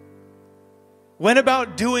 Went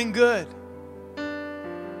about doing good,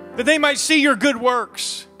 that they might see your good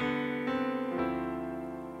works.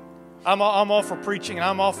 I'm all for preaching, and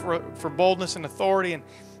I'm all for boldness and authority, and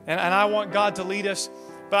I want God to lead us.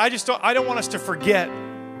 But I don't want us to forget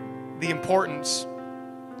the importance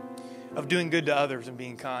of doing good to others and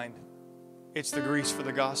being kind. It's the grease for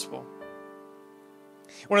the gospel.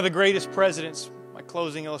 One of the greatest presidents, my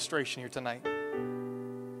closing illustration here tonight.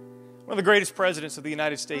 One of the greatest presidents of the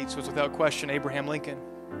United States was without question Abraham Lincoln.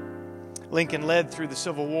 Lincoln led through the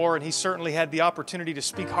Civil War, and he certainly had the opportunity to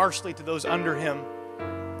speak harshly to those under him.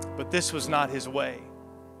 But this was not his way.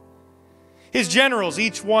 His generals,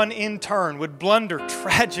 each one in turn, would blunder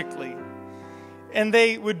tragically, and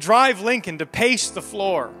they would drive Lincoln to pace the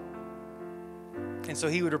floor. And so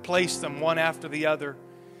he would replace them one after the other.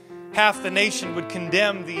 Half the nation would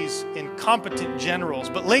condemn these incompetent generals.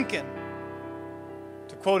 But Lincoln,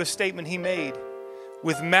 to quote a statement he made,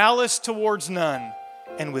 with malice towards none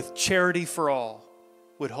and with charity for all,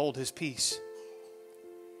 would hold his peace.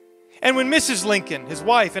 And when Mrs. Lincoln, his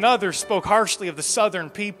wife, and others spoke harshly of the Southern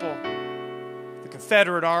people, the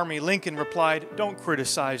Confederate Army, Lincoln replied, "Don't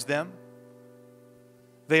criticize them.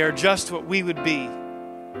 They are just what we would be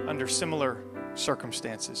under similar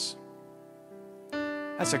circumstances."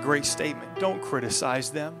 That's a great statement. Don't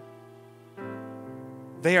criticize them.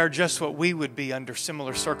 They are just what we would be under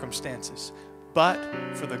similar circumstances, but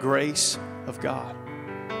for the grace of God.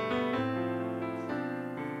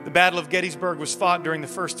 The Battle of Gettysburg was fought during the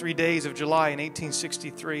first 3 days of July in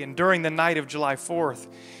 1863, and during the night of July 4th,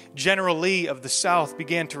 General Lee of the South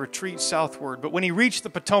began to retreat southward. But when he reached the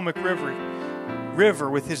Potomac River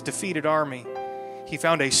with his defeated army, he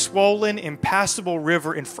found a swollen, impassable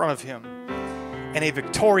river in front of him and a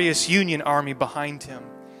victorious Union army behind him.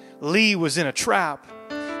 Lee was in a trap.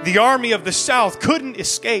 The army of the South couldn't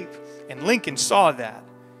escape, and Lincoln saw that.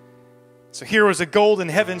 So here was a golden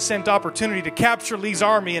heaven-sent opportunity to capture Lee's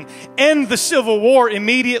army and end the Civil War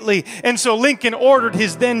immediately. And so Lincoln ordered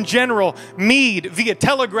his then general, Meade, via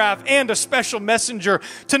telegraph and a special messenger,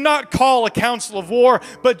 to not call a council of war,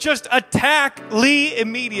 but just attack Lee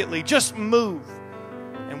immediately. Just move.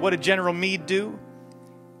 And what did General Meade do?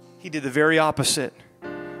 He did the very opposite.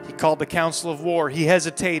 He called the council of war. He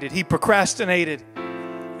hesitated. He procrastinated.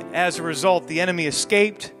 And as a result, the enemy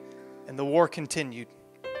escaped and the war continued.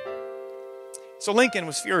 So Lincoln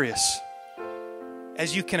was furious,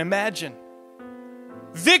 as you can imagine.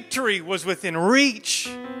 Victory was within reach.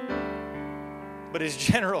 But his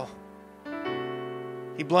general,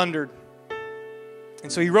 he blundered.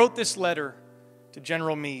 And so he wrote this letter to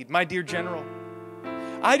General Meade. "My dear General,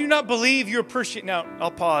 I do not believe you appreciate..." Now, I'll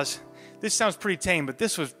pause. This sounds pretty tame, but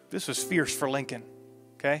this was fierce for Lincoln.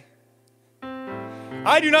 Okay?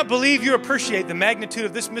 "I do not believe you appreciate the magnitude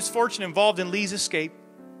of this misfortune involved in Lee's escape.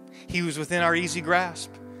 He was within our easy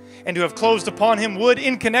grasp, and to have closed upon him would,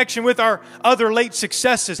 in connection with our other late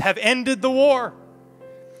successes, have ended the war.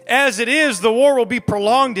 As it is, the war will be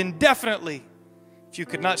prolonged indefinitely. If you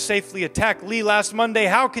could not safely attack Lee last Monday,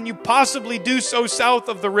 how can you possibly do so south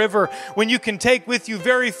of the river when you can take with you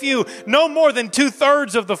very few, no more than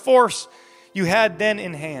 2/3 of the force you had then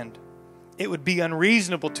in hand? It would be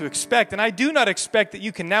unreasonable to expect, and I do not expect that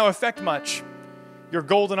you can now effect much. Your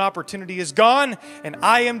golden opportunity is gone, and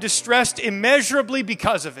I am distressed immeasurably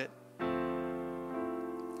because of it."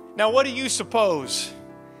 Now, what do you suppose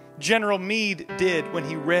General Meade did when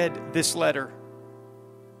he read this letter?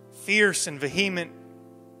 Fierce and vehement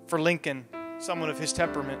for Lincoln, someone of his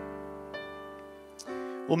temperament.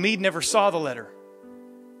 Well, Meade never saw the letter.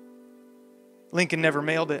 Lincoln never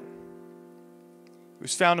mailed it. It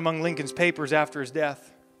was found among Lincoln's papers after his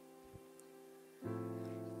death.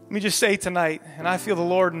 Let me just say tonight, and I feel the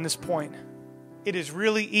Lord in this point, it is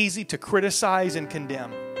really easy to criticize and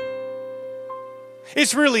condemn.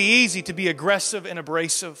 It's really easy to be aggressive and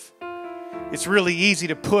abrasive. It's really easy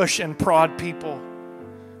to push and prod people,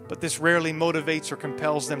 but this rarely motivates or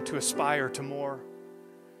compels them to aspire to more.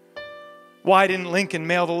 Why didn't Lincoln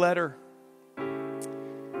mail the letter?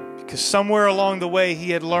 because somewhere along the way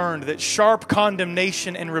he had learned that sharp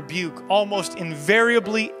condemnation and rebuke almost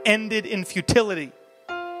invariably ended in futility.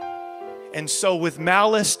 And so with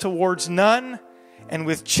malice towards none and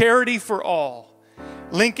with charity for all,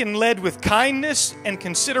 Lincoln led with kindness and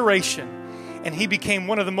consideration, and he became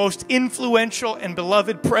one of the most influential and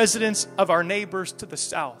beloved presidents of our neighbors to the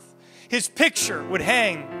south. His picture would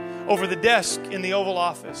hang over the desk in the Oval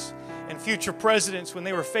Office, and future presidents, when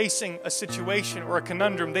they were facing a situation or a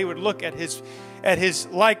conundrum, they would look at his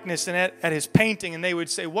likeness and at his painting, and they would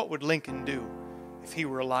say, what would Lincoln do if he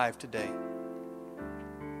were alive today?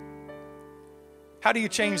 How do you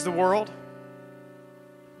change the world?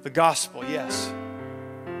 The gospel, yes.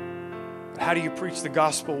 But how do you preach the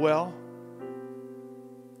gospel well?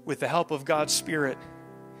 With the help of God's Spirit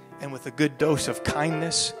and with a good dose of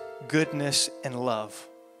kindness, goodness, and love.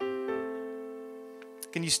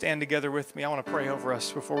 Can you stand together with me? I want to pray over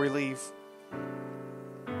us before we leave.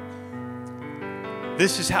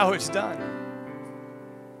 This is how it's done.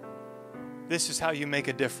 This is how you make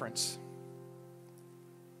a difference.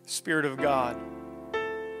 The Spirit of God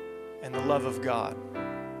and the love of God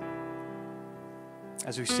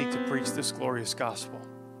as we seek to preach this glorious gospel.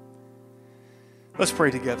 Let's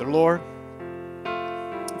pray together. Lord,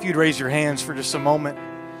 if you'd raise your hands for just a moment.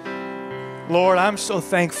 Lord, I'm so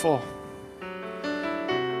thankful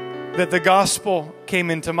that the gospel came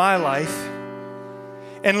into my life.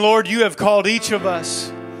 And Lord, you have called each of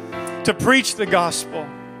us to preach the gospel.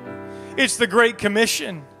 It's the Great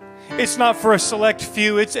Commission. It's not for a select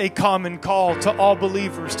few. It's a common call to all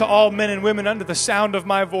believers, to all men and women under the sound of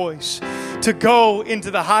my voice, to go into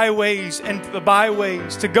the highways and the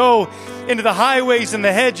byways, to go into the highways and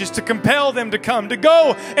the hedges, to compel them to come, to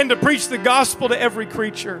go and to preach the gospel to every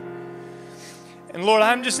creature. And Lord,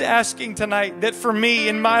 I'm just asking tonight that for me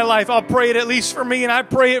in my life, I'll pray it at least for me, and I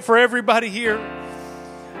pray it for everybody here,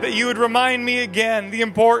 that you would remind me again the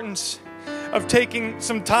importance of taking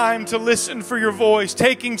some time to listen for your voice,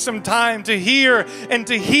 taking some time to hear and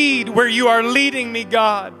to heed where you are leading me,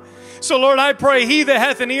 God. So Lord, I pray, he that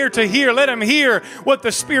hath an ear to hear, let him hear what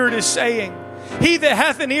the Spirit is saying. He that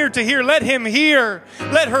hath an ear to hear, let him hear.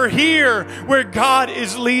 Let her hear where God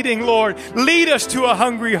is leading, Lord. Lead us to a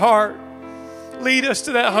hungry heart. Lead us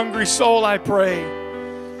to that hungry soul, I pray.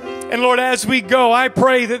 And Lord, as we go, I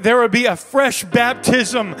pray that there will be a fresh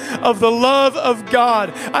baptism of the love of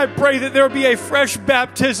God. I pray that there will be a fresh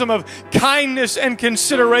baptism of kindness and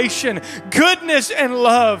consideration, goodness and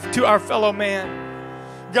love to our fellow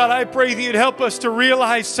man. God, I pray that you'd help us to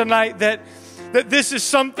realize tonight that this is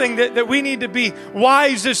something that we need to be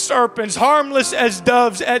wise as serpents, harmless as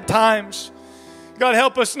doves at times. God,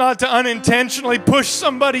 help us not to unintentionally push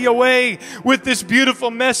somebody away with this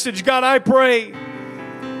beautiful message. God, I pray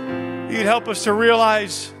you'd help us to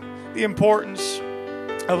realize the importance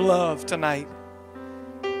of love tonight.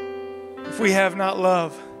 If we have not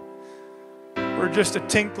love, we're just a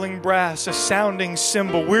tinkling brass, a sounding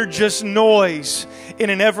cymbal. We're just noise in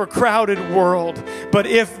an ever-crowded world. But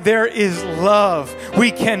if there is love, we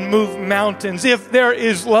can move mountains. If there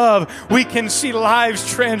is love, we can see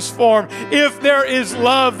lives transformed. If there is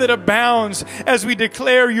love that abounds as we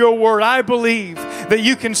declare your word, I believe that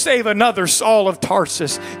you can save another Saul of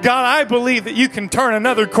Tarsus. God, I believe that you can turn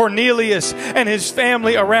another Cornelius and his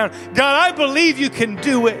family around. God, I believe you can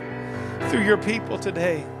do it through your people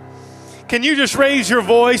today. Can you just raise your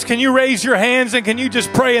voice? Can you raise your hands? And can you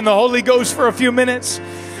just pray in the Holy Ghost for a few minutes?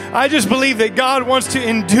 I just believe that God wants to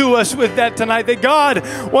endue us with that tonight. That God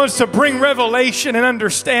wants to bring revelation and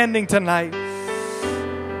understanding tonight.